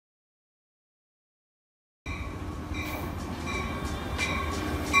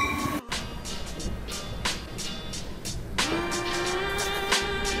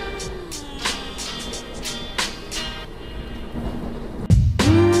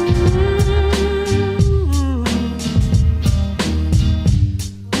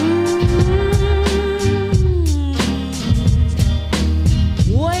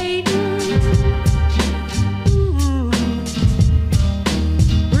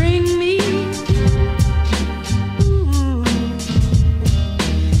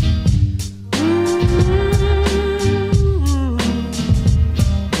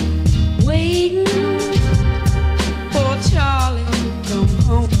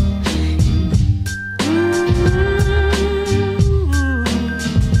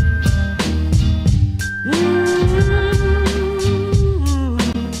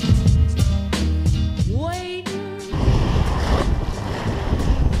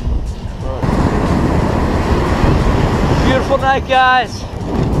Beautiful night, guys.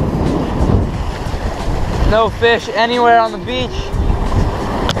 No fish anywhere on the beach.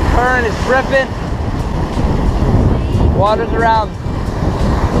 Current is ripping. Water's around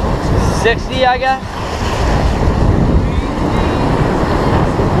 60, I guess.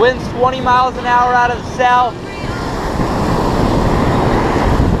 Wind's 20 miles an hour out of the south.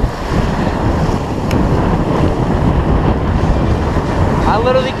 I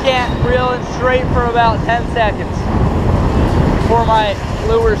literally can't reel in straight for about 10 seconds before my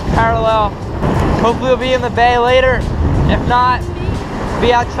lure's parallel. Hopefully we'll be in the bay later. If not,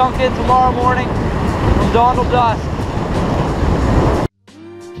 be out chunking tomorrow morning from dawn till dusk.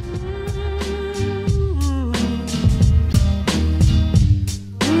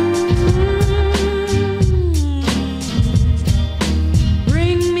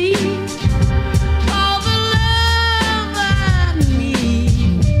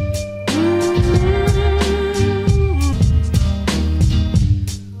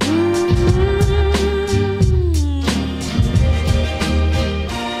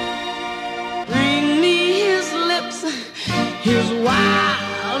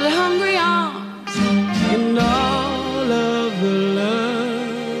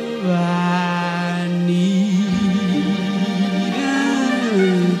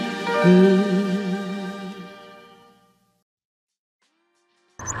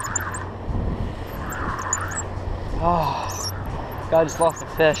 Oh, God, I just lost a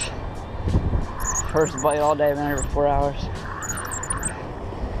fish. First bite all day, been here for 4 hours.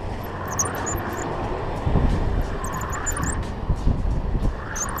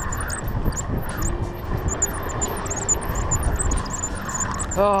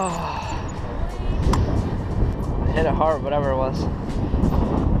 Oh, hit it hard, whatever it was.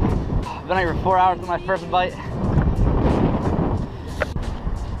 I've been here for 4 hours with my first bite.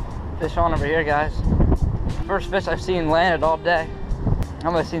 Fish on over here, guys. First fish I've seen landed all day. I've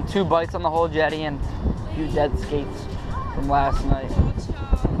only seen 2 bites on the whole jetty and a few dead skates from last night.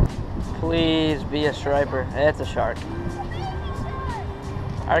 Please be a striper. It's a shark.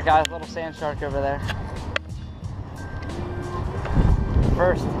 All right, guys, little sand shark over there.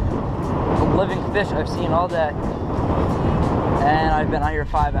 First living fish I've seen all day, and I've been out here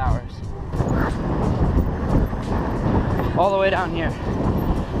 5 hours. All the way down here.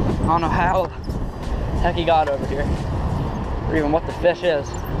 I don't know how the heck he got over here, or even what the fish is.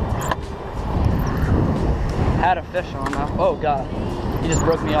 Had a fish on though. Oh God, he just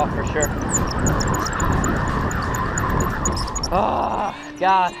broke me off for sure. Oh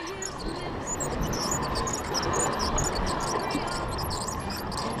God.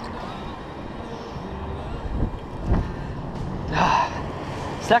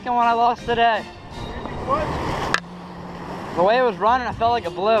 Second one I lost today. What? The way it was running, I felt like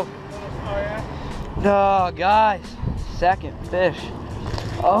it blew. Oh yeah? Oh, guys. Second fish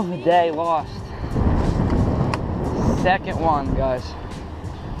of the day lost. Second one, guys.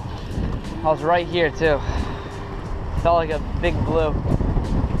 I was right here too. Felt like a big blue.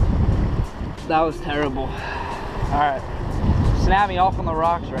 That was terrible. All right. Snapped me off on the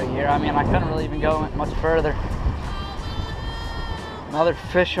rocks right here. I mean, I couldn't really even go much further. Another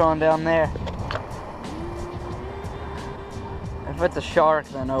fish on down there. If it's a shark,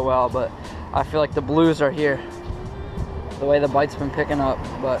 then oh well, but I feel like the blues are here. The way the bite's been picking up,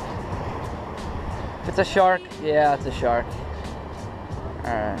 but if it's a shark, yeah, it's a shark.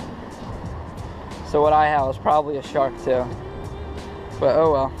 All right. So what I have is probably a shark too, but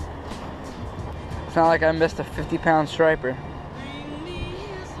oh well. It's not like I missed a 50-pound striper,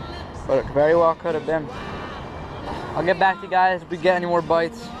 but it very well could have been. I'll get back to you guys if we get any more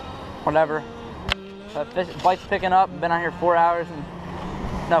bites, whatever. But bites picking up. Been out here 4 hours, and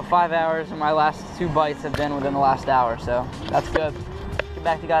no, 5 hours, and my last 2 bites have been within the last hour, so that's good. Get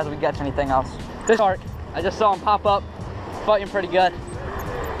back to you guys if we catch anything else. This shark, I just saw him pop up, fighting pretty good.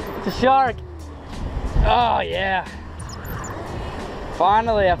 It's a shark. Oh yeah.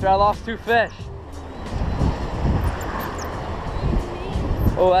 Finally, after I lost 2 fish.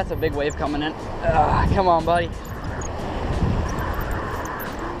 Oh, that's a big wave coming in. Come on, buddy.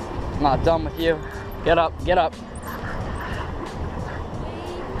 I'm not done with you. Get up, get up.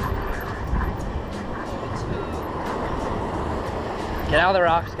 Get out of the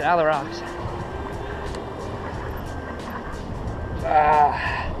rocks, get out of the rocks.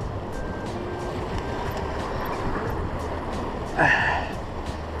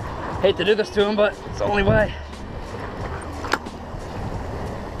 Hate to do this to him, but it's the only way.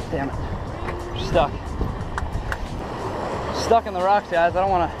 Damn it. We're stuck. Stuck in the rocks, guys. I don't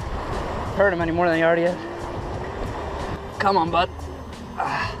want to hurt him any more than he already is. Come on, bud.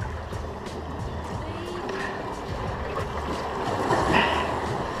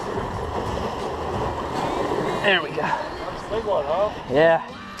 There we go. That's a big one, huh? Yeah.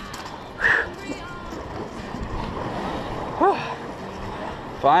 Whew.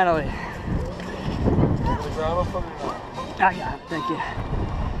 Finally. The ground up from your I got it, thank you.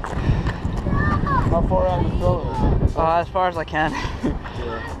 How far out you throwing it? As far as I can.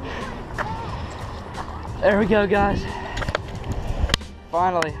 Yeah. There we go, guys.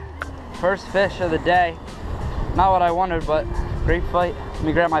 Finally, first fish of the day. Not what I wanted, but great fight. Let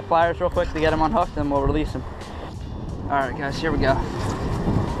me grab my pliers real quick to get him unhooked and we'll release him. All right, guys, here we go.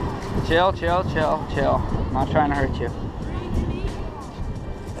 Chill, chill, chill, chill. I'm not trying to hurt you.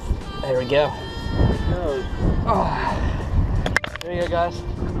 There we go. Oh. There you go, guys.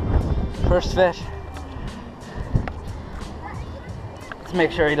 First fish. Let's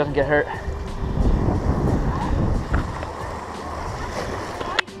make sure he doesn't get hurt.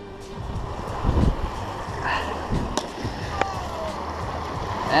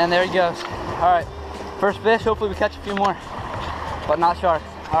 And there he goes. All right, first fish. Hopefully we catch a few more, but not sharks.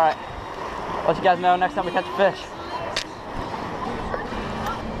 All right, let you guys know next time we catch a fish.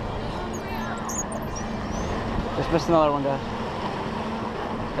 Just missed another one, guys.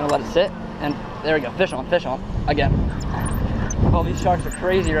 Gonna let it sit, and there we go. Fish on again. Oh, these sharks are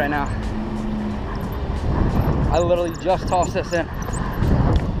crazy right now. I literally just tossed this in.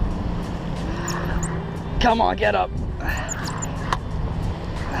 Come on, get up.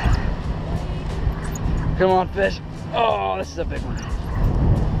 Come on, fish. Oh, this is a big one.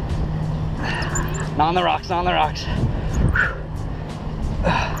 Not on the rocks, not on the rocks.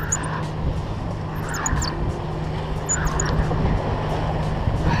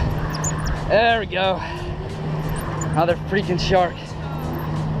 There we go. Another freaking shark.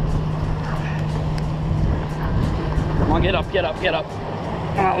 Come on, get up, get up, get up.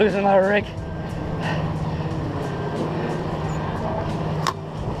 I'm not losing that rig.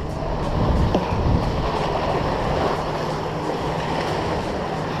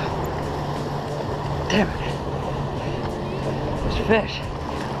 Damn it. This fish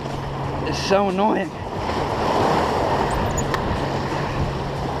is so annoying.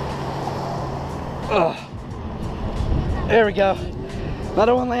 Ugh. There we go.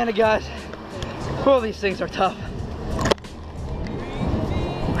 Another one landed, guys. Oh, these things are tough.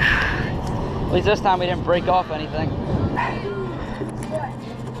 At least this time we didn't break off anything.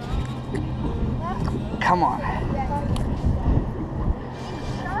 Come on.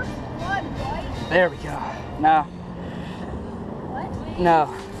 There we go. No. No.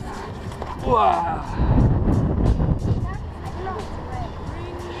 Wow.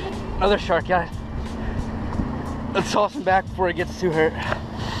 Another shark, guys. Let's toss him back before it gets too hurt.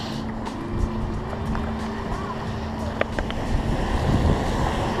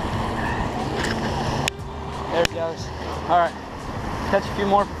 There it goes. All right, catch a few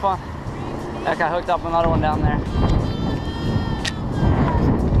more for fun. That guy hooked up another one down there.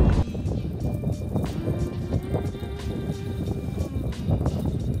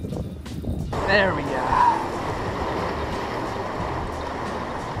 There we go.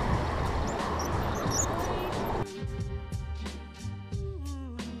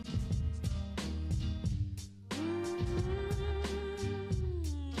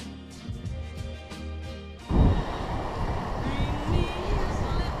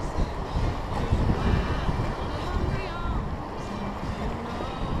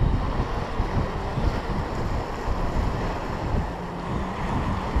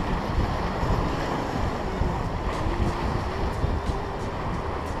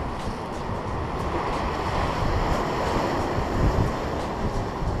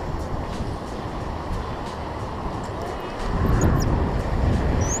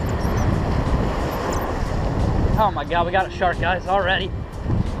 Oh my God, we got a shark, guys, already.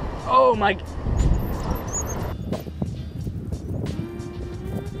 Oh my.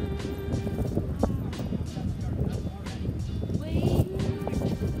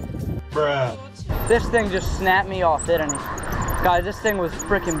 Bruh. This thing just snapped me off, didn't it? Guys, this thing was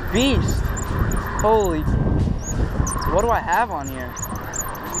freaking beast. Holy. What do I have on here?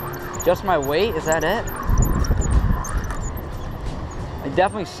 Just my weight, is that it? It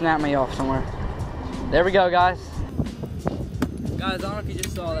definitely snapped me off somewhere. There we go, guys. Guys, I don't know if you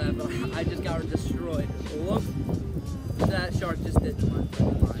just saw that, but I just got destroyed. Look what that shark just did to my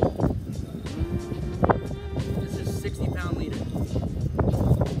freaking line. This is 60-pound leader.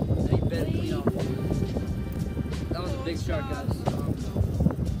 And he bit it clean off. That was a big shark, guys. I'm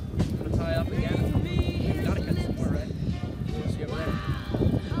gonna tie up again. Gotta catch some more, right? We'll see over there.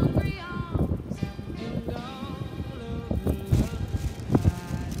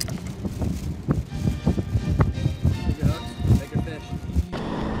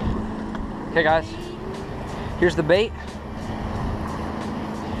 Okay, guys, Here's the bait.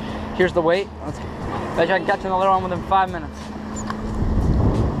 Here's the weight. Let's bet you I can catch another one within 5 minutes.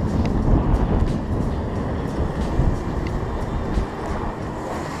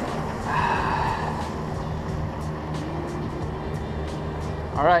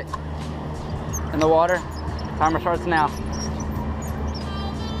 All right, in the water. Timer starts now.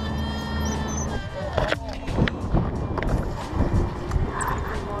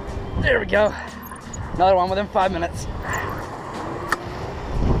 There we go. Another one within 5 minutes.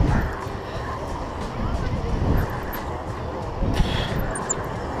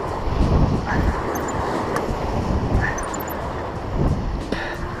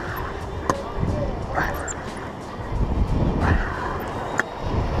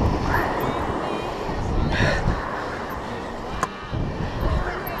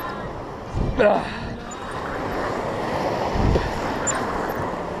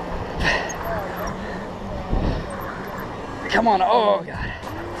 Come on, oh God.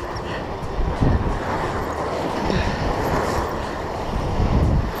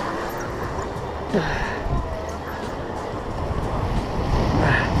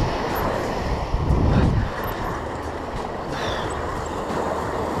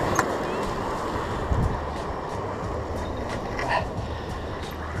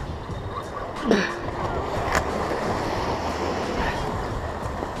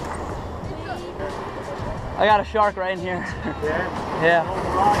 I got a shark right in here. Yeah? Yeah.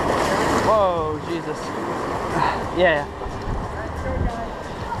 Whoa, Jesus. Yeah.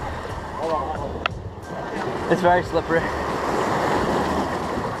 Hold on. It's very slippery.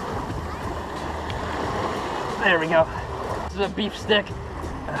 There we go. This is a beef stick.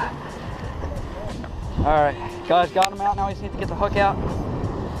 All right, guys, got him out. Now we just need to get the hook out,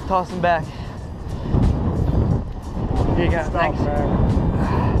 toss him back. Here you go, thanks.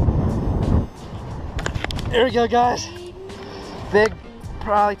 Here we go, guys. Big,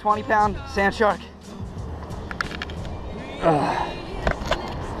 probably 20-pound sand shark.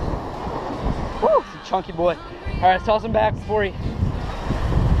 Woo, it's a chunky boy. All right, let's toss him back before he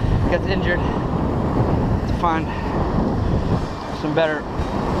gets injured. To find some better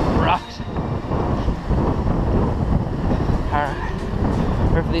rocks. All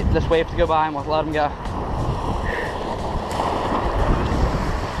right, wait for this wave to go by and we'll let him go.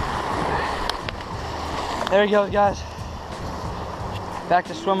 There he goes, guys. Back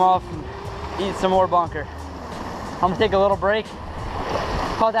to swim off and eat some more bunker. I'm gonna take a little break.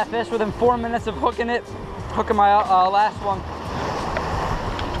 Caught that fish within 4 minutes of hooking my last one.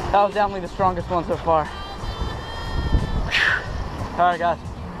 That was definitely the strongest one so far. All right, guys.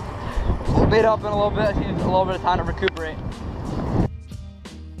 We'll bait up in a little bit. I need a little bit of time to recuperate.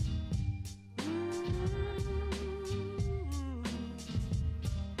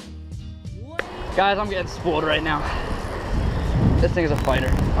 Guys, I'm getting spoiled right now. This thing is a fighter.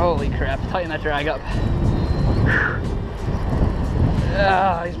 Holy crap, tighten that drag up.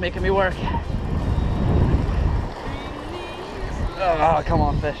 He's making me work. Oh, come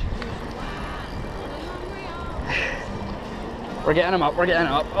on, fish. We're getting him up, we're getting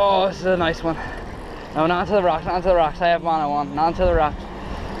him up. Oh, this is a nice one. No, not onto the rocks, not onto the rocks. I have mono on, not onto the rocks.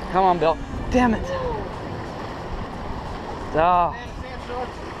 Come on, Bill. Damn it. Oh.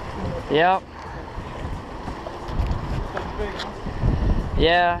 Yep.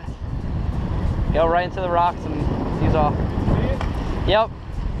 Yeah. Go right into the rocks and he's off. Yep.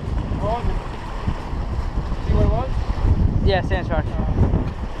 See what it was? Yeah, sand shark.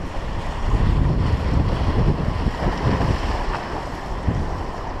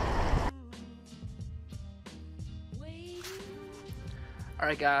 All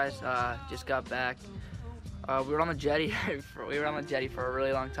right, guys. Just got back. We were on the jetty. We were on the jetty for a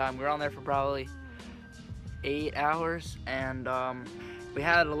really long time. We were on there for probably 8 hours, and we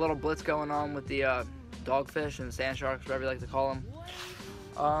had a little blitz going on with the dogfish and sand sharks, whatever you like to call them.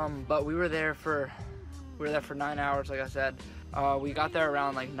 But we were there for 9 hours, like I said. We got there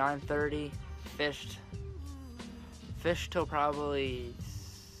around like 9:30. Fished till probably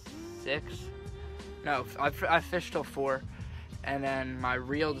 6. No, I fished till 4, and then my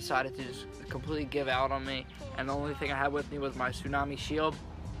reel decided to just completely give out on me. And the only thing I had with me was my Tsunami Shield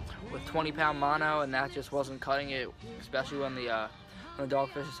with 20-pound mono, and that just wasn't cutting it, especially when the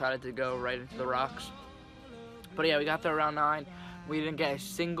dogfish decided to go right into the rocks. But yeah, we got there around 9. We didn't get a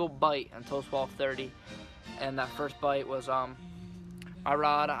single bite until 12:30, and that first bite was my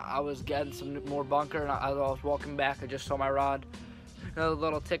rod. I was getting some more bunker, and as I was walking back, I just saw my rod, another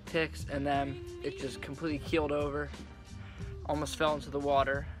little ticks, and then it just completely keeled over, almost fell into the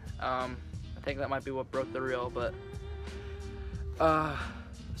water. I think that might be what broke the reel, but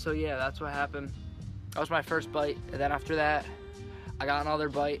so yeah, that's what happened. That was my first bite, and then after that, I got another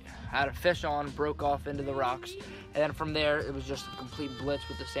bite. I had a fish on, broke off into the rocks, and then from there, it was just a complete blitz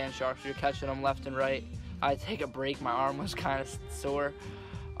with the sand sharks. You're catching them left and right. I had to take a break. My arm was kind of sore.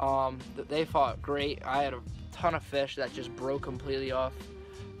 They fought great. I had a ton of fish that just broke completely off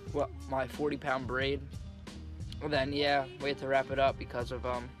my 40-pound braid. And then, yeah, we had to wrap it up because of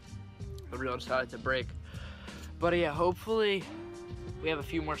the reel decided to break. But yeah, hopefully we have a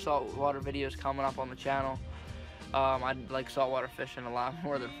few more saltwater videos coming up on the channel. I like saltwater fishing a lot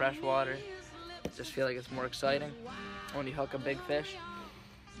more than freshwater. I just feel like it's more exciting when you hook a big fish.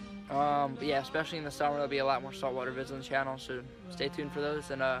 But yeah, especially in the summer, there'll be a lot more saltwater vids on the channel, so stay tuned for those.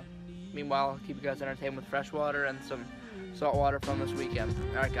 And meanwhile, I'll keep you guys entertained with freshwater and some saltwater from this weekend.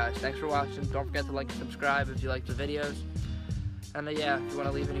 Alright guys, thanks for watching. Don't forget to like and subscribe if you like the videos. And yeah, if you want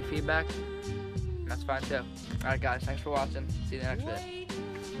to leave any feedback, that's fine too. Alright guys, thanks for watching. See you in the next video.